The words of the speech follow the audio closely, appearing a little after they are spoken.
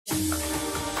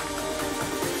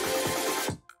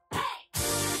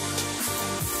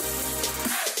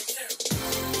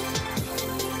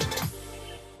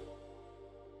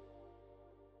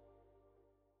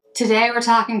Today we're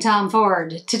talking Tom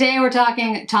Ford. Today we're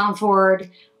talking Tom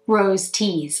Ford Rose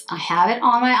Tease. I have it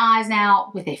on my eyes now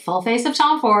with a full face of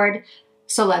Tom Ford,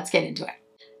 so let's get into it.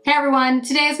 Hey everyone,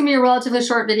 today is going to be a relatively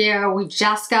short video. We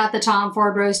just got the Tom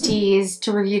Ford Rose Tease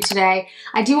to review today.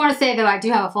 I do want to say that I do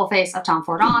have a full face of Tom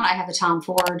Ford on. I have the Tom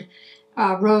Ford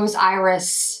Rose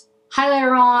Iris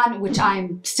highlighter on, which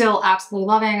I'm still absolutely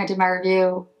loving. I did my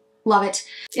review. Love it.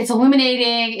 It's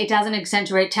illuminating. It doesn't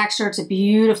accentuate texture. It's a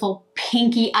beautiful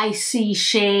pinky icy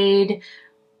shade.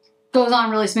 Goes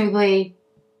on really smoothly.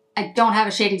 I don't have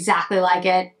a shade exactly like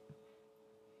it.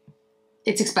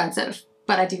 It's expensive,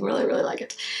 but I do really, really like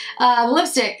it.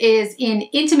 Lipstick is in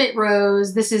Intimate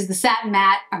Rose. This is the Satin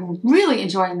Matte. I'm really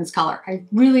enjoying this color. I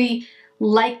really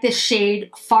like this shade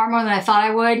far more than I thought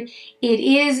I would. It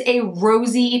is a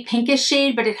rosy pinkish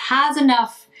shade, but it has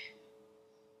enough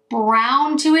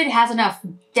brown to it, has enough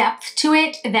depth to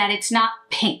it that it's not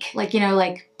pink, like, you know,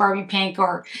 like Barbie pink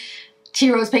or tea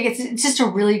rose pink. It's just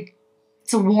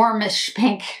it's a warmish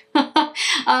pink.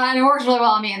 And it works really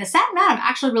well on me. And the Satin Matte I'm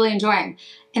actually really enjoying.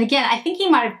 And again, I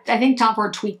think Tom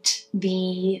Ford tweaked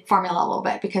the formula a little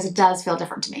bit because it does feel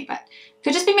different to me, but it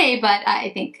could just be me, but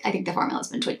I think the formula's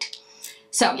been tweaked.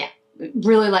 So yeah,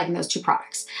 really liking those two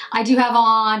products. I do have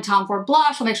on Tom Ford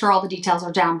blush. We'll make sure all the details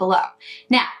are down below.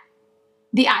 Now,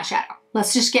 the eyeshadow.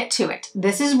 Let's just get to it.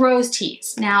 This is Rose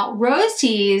Tease. Now, Rose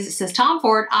Tease says Tom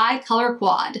Ford Eye Color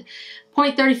Quad.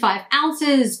 0.35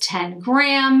 ounces, 10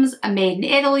 grams, made in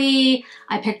Italy.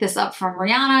 I picked this up from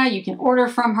Rihanna. You can order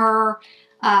from her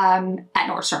at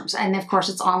Nordstrom's. And of course,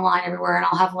 it's online everywhere, and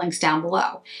I'll have links down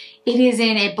below. It is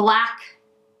in a black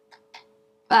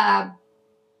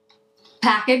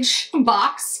package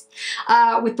box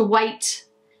with the white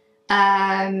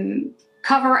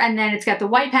cover, and then it's got the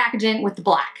white packaging with the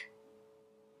black.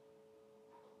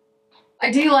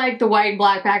 I do like the white and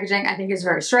black packaging. I think it's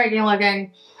very striking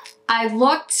looking. I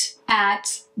looked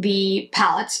at the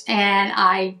palette, and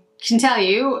I can tell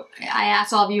you, I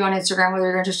asked all of you on Instagram whether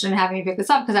you're interested in having me pick this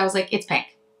up because I was like, it's pink.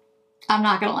 I'm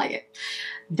not gonna like it.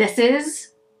 This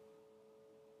is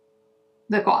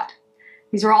the quad.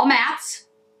 These are all mattes.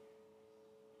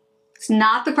 It's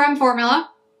not the creme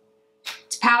formula.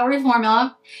 It's powdery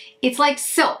formula. It's like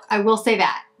silk, I will say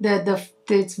that.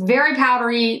 It's very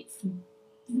powdery,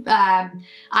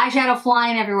 eyeshadow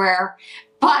flying everywhere,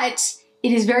 but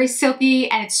it is very silky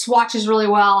and it swatches really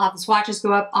well. I'll have the swatches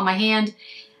go up on my hand.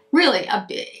 Really, I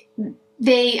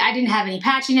didn't have any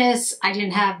patchiness. I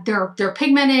didn't have, they're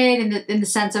pigmented in the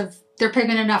sense of they're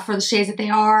pigmented enough for the shades that they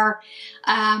are.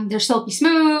 They're silky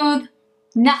smooth,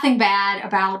 nothing bad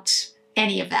about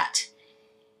any of that.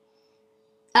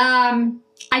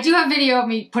 I do have video of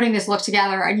me putting this look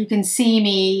together, and you can see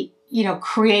me, you know,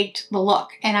 create the look.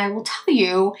 And I will tell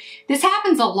you, this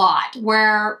happens a lot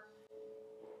where,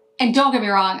 and don't get me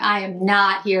wrong, I am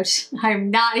not here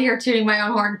tooting my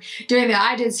own horn, doing that.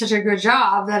 I did such a good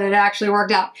job that it actually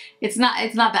worked out. It's not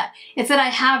that. It's that I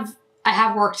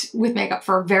have worked with makeup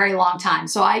for a very long time.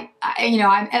 So you know,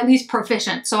 I'm at least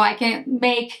proficient. So I can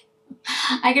make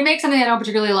something I don't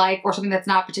particularly like or something that's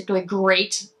not particularly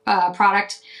great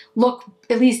product look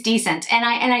at least decent. And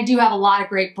I do have a lot of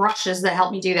great brushes that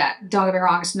help me do that. Don't get me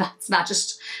wrong, it's not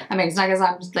just, I mean, it's not because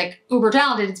I'm just like uber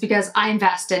talented, it's because I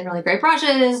invest in really great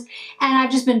brushes and I've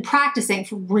just been practicing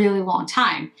for a really long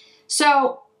time.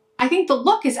 So I think the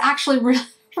look is actually really,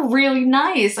 really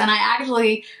nice, and I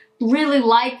actually really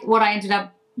like what I ended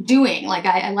up doing. Like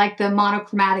I like the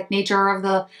monochromatic nature of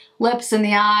the lips and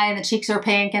the eye, and the cheeks are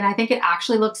pink, and I think it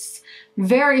actually looks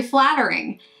very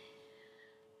flattering.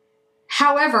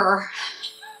 However,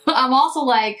 I'm also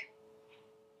like,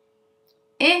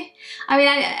 I mean,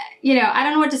 I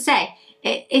don't know what to say.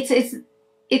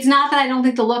 It's not that I don't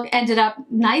think the look ended up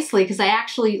nicely, because I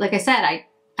actually, like I said,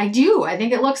 I do. I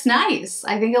think it looks nice.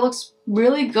 I think it looks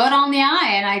really good on the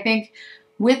eye, and I think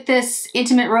with this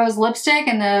Intimate Rose lipstick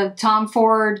and the Tom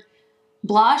Ford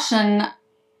blush, and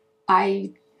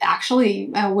I actually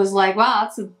was like, wow,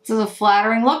 it's a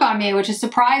flattering look on me, which is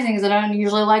surprising because I don't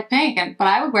usually like pink, but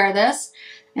I would wear this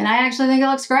and I actually think it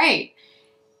looks great.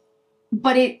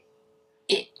 But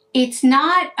it's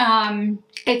not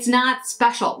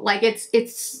special. Like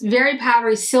it's very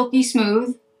powdery, silky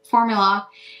smooth formula.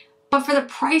 But for the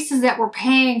prices that we're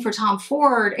paying for Tom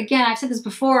Ford, again, I've said this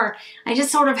before, I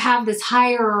just sort of have this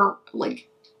higher, like,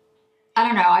 I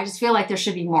don't know, I just feel like there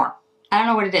should be more. I don't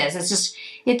know what it is. It's just,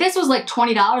 if this was like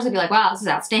 $20, I'd be like, wow, this is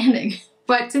outstanding.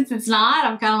 But since it's not,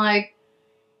 I'm kind of like,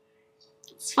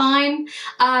 it's fine.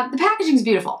 The packaging's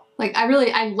beautiful. Like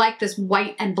I like this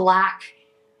white and black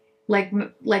like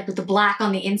with the black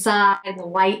on the inside and the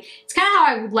white. It's kind of how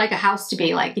I would like a house to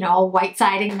be, like, you know, all white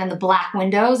siding and then the black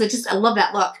windows. I love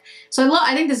that look. So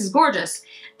I think this is gorgeous.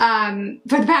 For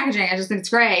the packaging, I just think it's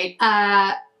great.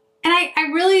 And I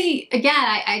really, again,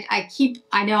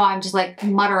 I know I'm just like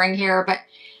muttering here, but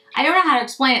I don't know how to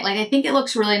explain it. Like, I think it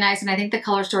looks really nice, and I think the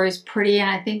color story is pretty, and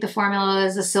I think the formula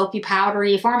is a silky,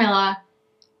 powdery formula.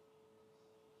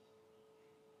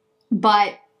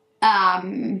 But, I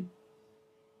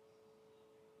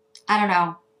don't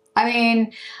know. I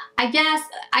mean, I guess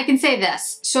I can say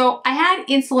this. So I had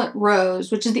Insolent Rose,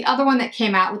 which is the other one that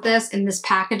came out with this in this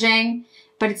packaging,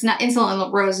 but it's not,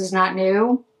 Insolent Rose is not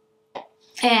new.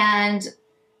 And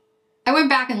I went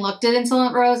back and looked at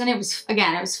Insolent Rose, and it was,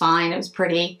 again, it was fine. It was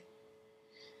pretty.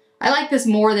 I like this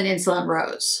more than Insolent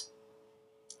Rose.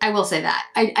 I will say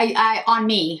that. On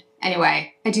me,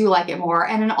 anyway, I do like it more.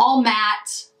 And an all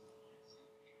matte,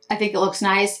 I think it looks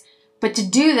nice. But to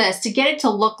do this, to get it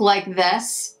to look like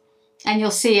this, and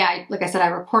you'll see, like I said, I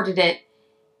recorded it.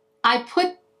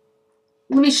 Let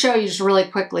me show you just really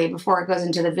quickly before it goes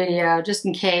into the video, just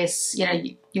in case, you know,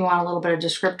 you want a little bit of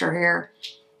descriptor here.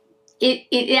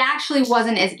 It actually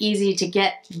wasn't as easy to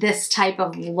get this type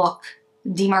of look,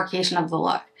 demarcation of the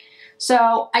look.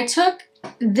 So I took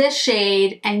this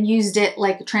shade and used it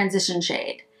like a transition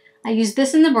shade. I used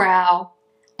this in the brow,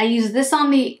 I used this on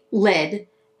the lid,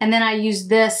 and then I used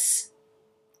this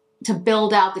to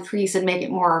build out the crease and make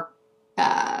it more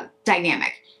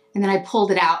dynamic. And then I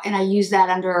pulled it out, and I used that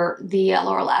under the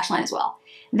lower lash line as well.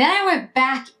 Then I went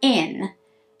back in,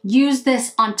 used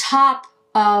this on top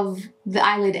of the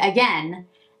eyelid again,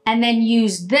 and then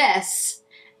used this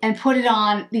and put it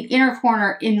on the inner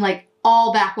corner in like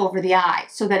all back over the eye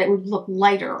so that it would look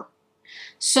lighter.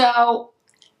 So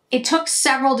it took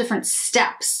several different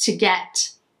steps to get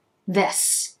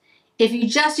this. If you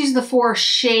just use the 4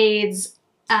 shades,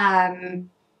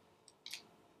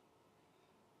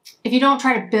 if you don't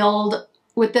try to build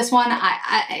with this one,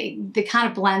 they kind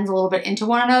of blends a little bit into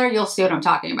one another. You'll see what I'm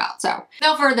talking about. So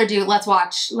no further ado, let's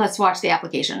watch the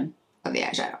application of the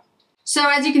eyeshadow. So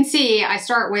as you can see, I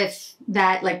start with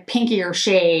that like pinkier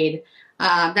shade.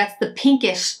 That's the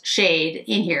pinkish shade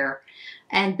in here,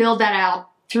 and build that out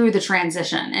through the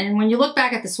transition. And when you look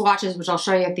back at the swatches, which I'll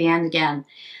show you at the end again,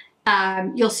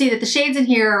 you'll see that the shades in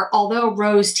here, although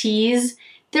Rose Tease,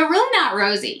 they're really not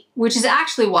rosy, which is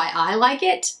actually why I like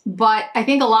it. But I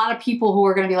think a lot of people who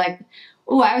are going to be like,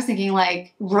 oh, I was thinking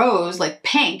like rose, like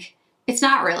pink. It's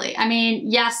not really. I mean,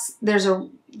 yes,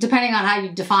 depending on how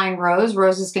you define rose,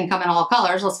 roses can come in all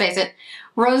colors, let's face it.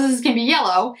 Roses can be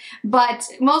yellow, but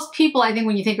most people, I think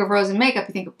when you think of rose in makeup,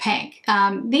 you think of pink.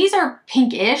 These are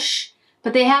pinkish,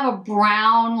 but they have a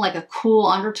brown, like a cool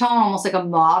undertone, almost like a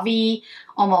mauve-y,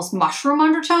 almost mushroom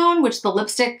undertone, which the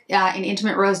lipstick in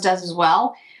Intimate Rose does as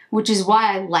well, which is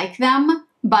why I like them.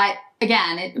 But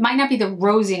again, it might not be the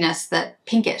rosiness, that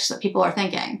pinkish that people are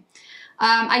thinking.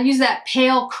 I use that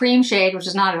pale cream shade, which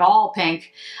is not at all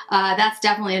pink. That's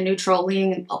definitely a neutral,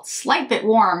 leaning a slight bit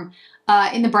warm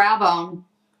in the brow bone.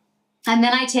 And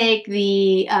then I take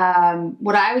the,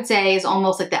 what I would say is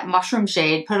almost like that mushroom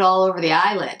shade, put it all over the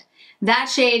eyelid. That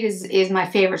shade is my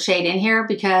favorite shade in here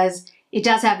because it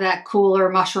does have that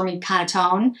cooler, mushroomy kind of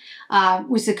tone,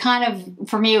 which is kind of,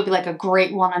 for me, it would be like a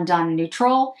great one undone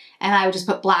neutral. And I would just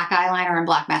put black eyeliner and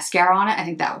black mascara on it. I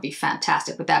think that would be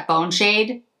fantastic with that bone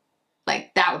shade.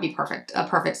 Like, that would be perfect, a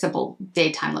perfect simple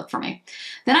daytime look for me.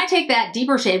 Then I take that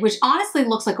deeper shade, which honestly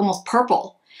looks like almost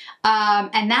purple.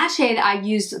 And that shade I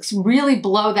used to really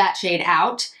blow that shade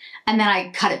out. And then I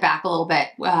cut it back a little bit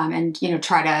and, you know,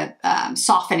 try to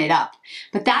soften it up.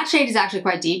 But that shade is actually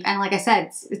quite deep. And like I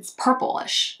said, it's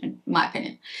purplish, in my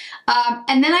opinion.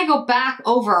 And then I go back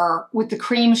over with the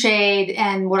cream shade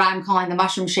and what I'm calling the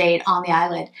mushroom shade on the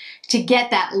eyelid to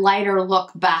get that lighter look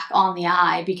back on the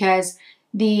eye. Because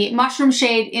the mushroom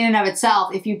shade in and of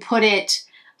itself, if you put it,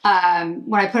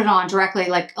 when I put it on directly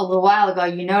like a little while ago,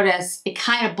 you notice it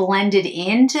kind of blended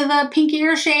into the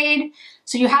pinkier shade.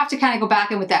 So you have to kind of go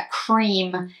back in with that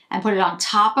cream and put it on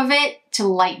top of it to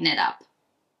lighten it up.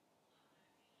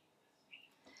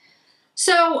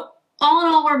 So all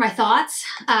in all, what are my thoughts?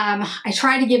 I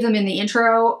try to give them in the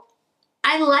intro.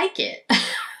 I like it.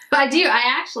 I do. I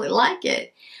actually like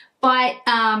it. But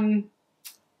I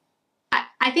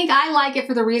think I like it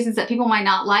for the reasons that people might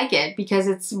not like it, because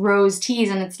it's Rose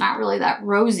Tease and it's not really that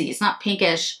rosy. It's not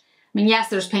pinkish. I mean, yes,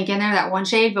 there's pink in there, that one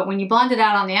shade, but when you blend it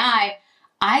out on the eye,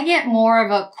 I get more of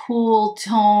a cool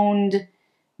toned,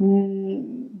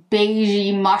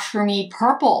 beigey, mushroomy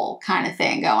purple kind of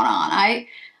thing going on.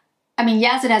 I mean,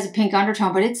 yes, it has a pink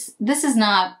undertone, but this is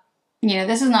not, you know,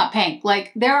 this is not pink.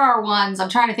 Like, there are ones, I'm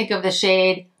trying to think of the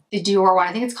shade Dior one.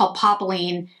 I think it's called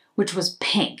Popeline, which was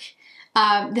pink.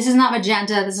 This is not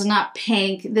magenta. This is not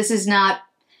pink. This is not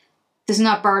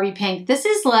Barbie pink. This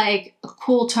is like a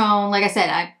cool tone. Like I said,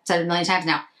 I've said it a million times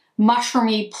now.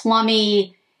 Mushroomy,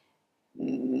 plummy, a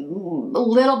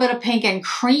little bit of pink and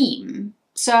cream.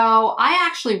 So I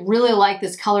actually really like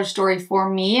this color story for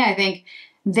me. I think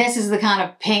this is the kind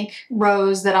of pink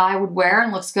rose that I would wear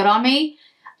and looks good on me.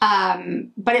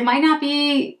 But it might not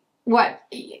be what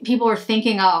people are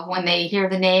thinking of when they hear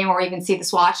the name or even see the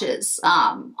swatches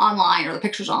online or the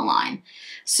pictures online.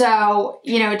 So,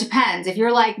 you know, it depends. If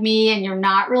you're like me and you're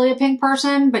not really a pink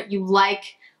person, but you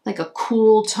like a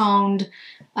cool toned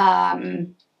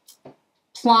plum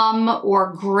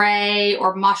or gray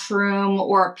or mushroom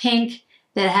or a pink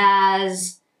that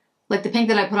has, like the pink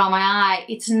that I put on my eye,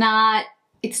 it's not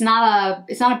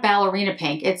a ballerina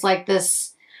pink. It's like this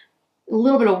a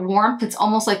little bit of warmth. It's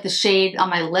almost like the shade on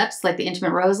my lips, like the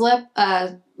Intimate Rose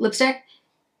lipstick.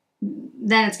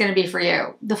 Then it's going to be for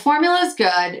you. The formula is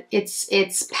good.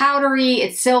 It's powdery.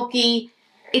 It's silky.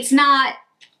 It's not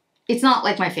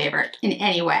like my favorite in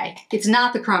any way. It's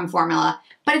not the Chrome formula,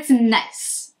 but it's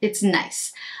nice. It's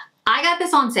nice. I got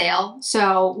this on sale.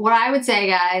 So what I would say,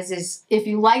 guys, is if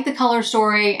you like the color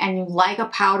story and you like a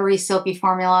powdery, silky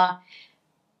formula,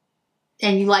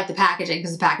 and you like the packaging,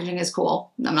 because the packaging is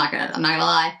cool, I'm not gonna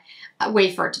lie,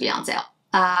 wait for it to be on sale.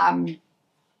 I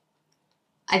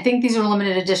think these are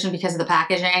limited edition because of the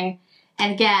packaging.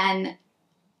 And again,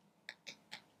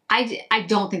 I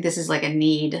don't think this is like a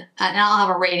need. And I'll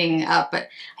have a rating up, but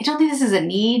I don't think this is a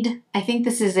need. I think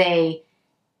this is it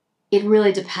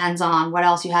really depends on what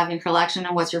else you have in your collection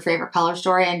and what's your favorite color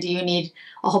story. And do you need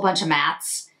a whole bunch of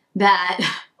mattes that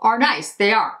are nice?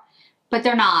 They are, but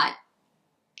they're not.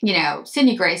 You know,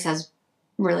 Sydney Grace has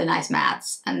really nice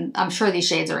mattes, and I'm sure these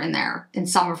shades are in there in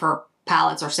some of her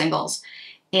palettes or singles.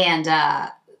 And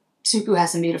Suku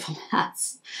has some beautiful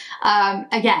mattes.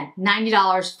 Again,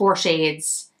 $90, 4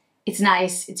 shades. It's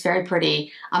nice. It's very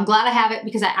pretty. I'm glad I have it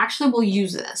because I actually will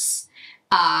use this.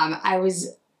 I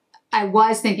was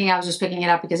thinking I was just picking it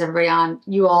up because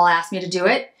you all asked me to do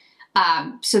it.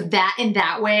 So that in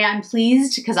that way, I'm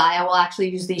pleased because I will actually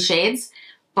use these shades.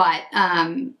 But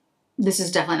this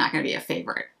is definitely not going to be a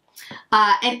favorite.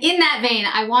 And in that vein,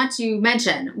 I want to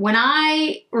mention, when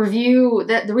I review,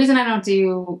 the reason I don't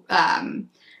do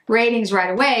ratings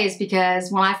right away is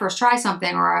because when I first try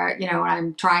something, or, you know, when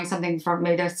I'm trying something for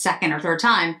maybe the second or third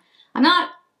time, I'm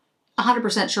not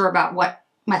 100% sure about what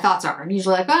my thoughts are. I'm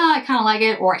usually like, oh, I kind of like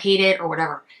it, or I hate it, or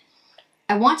whatever.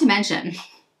 I want to mention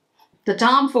the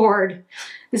Tom Ford,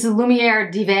 this is Lumiere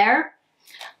d'Hiver.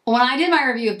 When I did my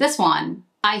review of this one,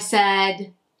 I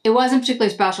said, it wasn't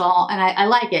particularly special, and I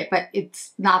like it, but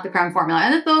it's not the creme formula.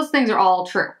 And those things are all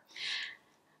true.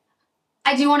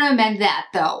 I do want to amend that,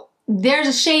 though. There's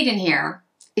a shade in here.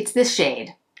 It's this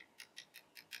shade.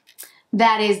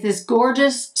 That is this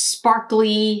gorgeous,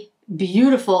 sparkly,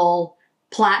 beautiful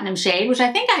platinum shade, which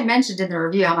I think I mentioned in the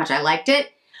review how much I liked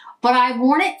it. But I've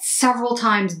worn it several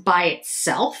times by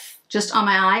itself, just on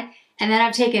my eye. And then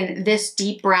I've taken this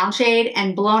deep brown shade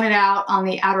and blown it out on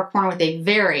the outer corner with a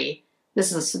very...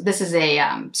 This is a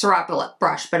Ciroc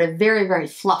brush, but a very, very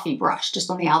fluffy brush just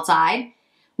on the outside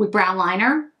with brown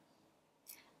liner.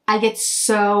 I get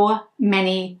so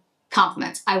many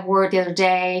compliments. I wore it the other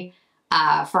day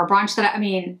for a brunch I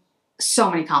mean, so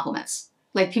many compliments.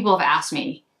 Like, people have asked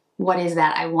me, what is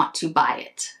that? I want to buy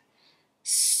it.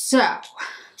 So,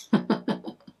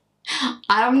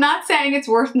 I'm not saying it's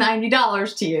worth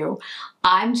 $90 to you.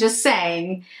 I'm just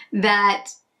saying that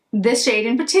this shade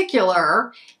in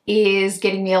particular is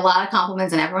getting me a lot of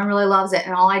compliments and everyone really loves it.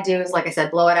 And all I do is, like I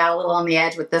said, blow it out a little on the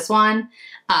edge with this one,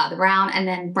 the brown, and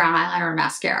then brown eyeliner and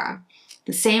mascara.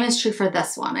 The same is true for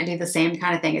this one. I do the same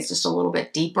kind of thing. It's just a little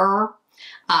bit deeper.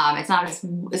 It's not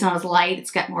as light.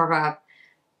 It's got more of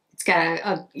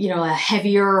a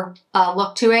heavier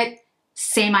look to it.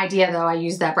 Same idea though. I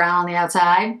use that brown on the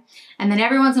outside. And then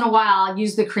every once in a while I'll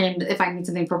use the cream if I need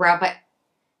something for brow, but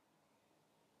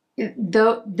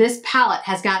this palette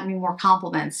has gotten me more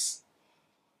compliments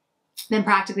than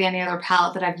practically any other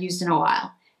palette that I've used in a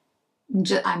while.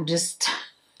 I'm just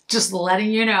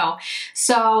letting you know.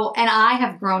 So, and I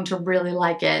have grown to really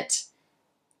like it.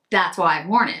 That's why I've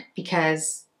worn it,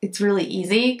 because it's really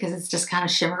easy, because it's just kind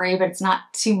of shimmery, but it's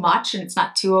not too much and it's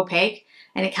not too opaque,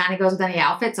 and it kind of goes with any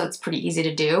outfit, so it's pretty easy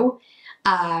to do.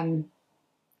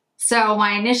 So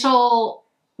my initial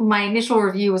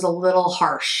review was a little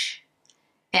harsh,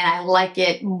 and I like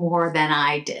it more than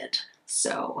I did.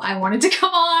 So I wanted to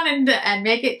come on and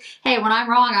make it, hey, when I'm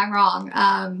wrong, I'm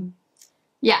wrong.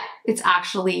 Yeah, it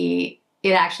actually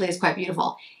is quite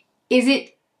beautiful. Is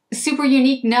it super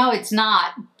unique? No, it's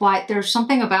not. But there's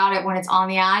something about it when it's on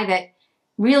the eye that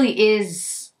really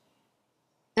is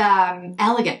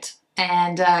elegant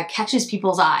and catches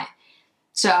people's eye.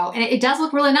 So, and it does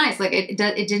look really nice. Like it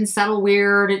didn't settle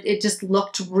weird. It just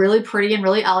looked really pretty and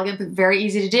really elegant, but very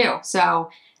easy to do. So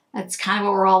that's kind of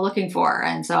what we're all looking for.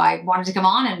 And so I wanted to come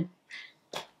on and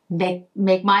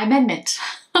make my amendment.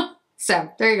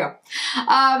 So there you go.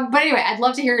 But anyway, I'd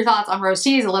love to hear your thoughts on Rose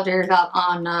Tease. I'd love to hear your thoughts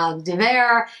on the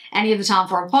Lumiere, any of the Tom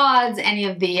Ford quads, any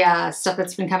of the stuff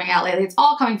that's been coming out lately. It's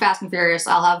all coming fast and furious.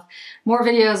 I'll have more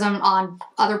videos on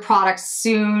other products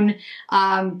soon.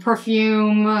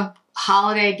 Perfume,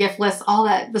 holiday gift lists, all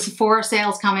that. The Sephora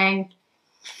sale's coming.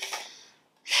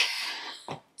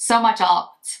 So much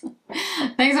all at once.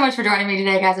 Thanks so much for joining me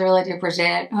today, guys. I really do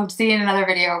appreciate it. Hope to see you in another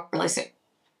video really soon.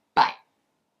 Bye.